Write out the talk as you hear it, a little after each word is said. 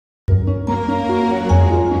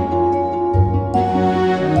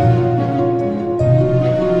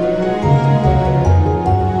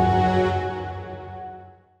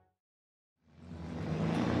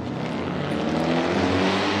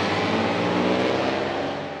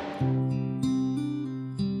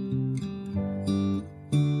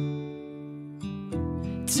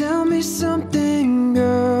me something,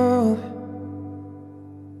 girl.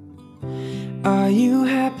 Are you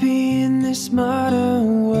happy in this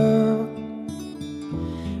modern world?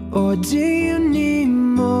 Or do you need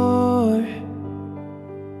more?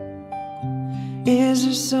 Is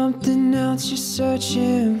there something else you're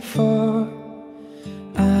searching for?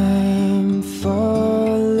 I'm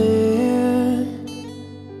falling.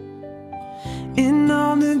 In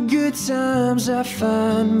all the good times I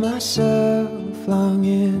find myself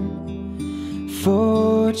longing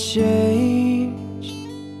for change,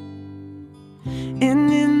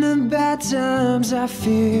 and in the bad times I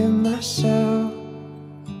fear myself.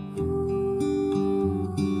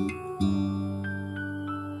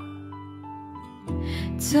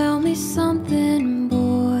 Tell me something,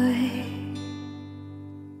 boy.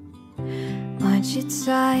 Aren't you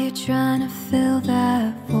tired trying to fill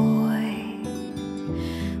that void?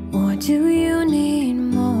 Or do you need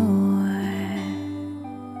more?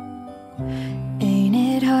 Ain't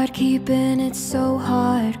it hard keeping it so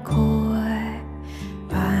hardcore?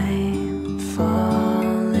 I'm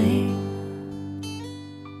falling.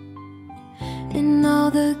 In all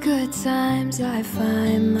the good times I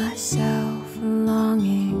find myself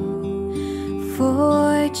longing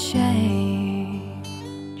for change,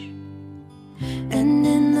 and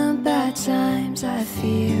in the bad times I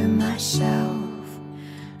fear myself.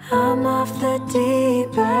 I'm off the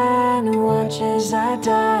deep end, watch as I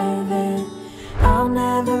dive in. I'll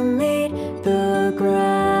never meet the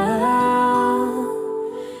ground,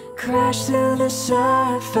 crash through the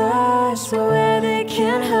surface where they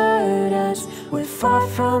can't hurt us. We're far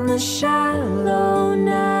from the shallow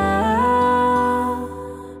now.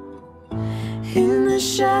 In the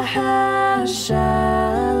shallow,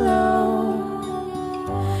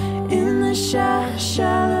 in the shallow,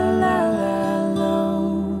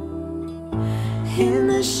 in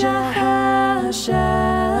the shallow,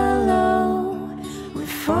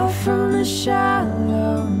 we're far from the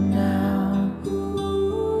shallow now.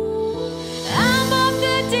 I'm off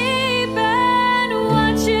the deep end,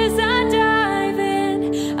 watch as I dive in.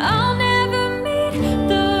 I'll never meet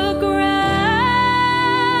the ground,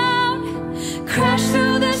 crash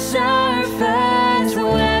through the surface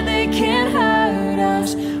where they can't hurt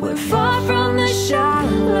us. We're far from the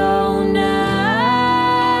shallow now.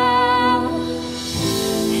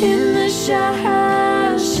 In the shallow,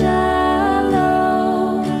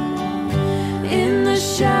 in the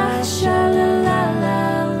shallow,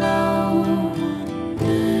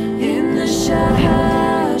 in the shallow,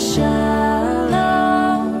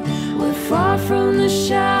 we're far from the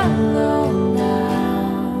shallow now.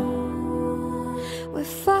 We're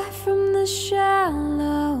far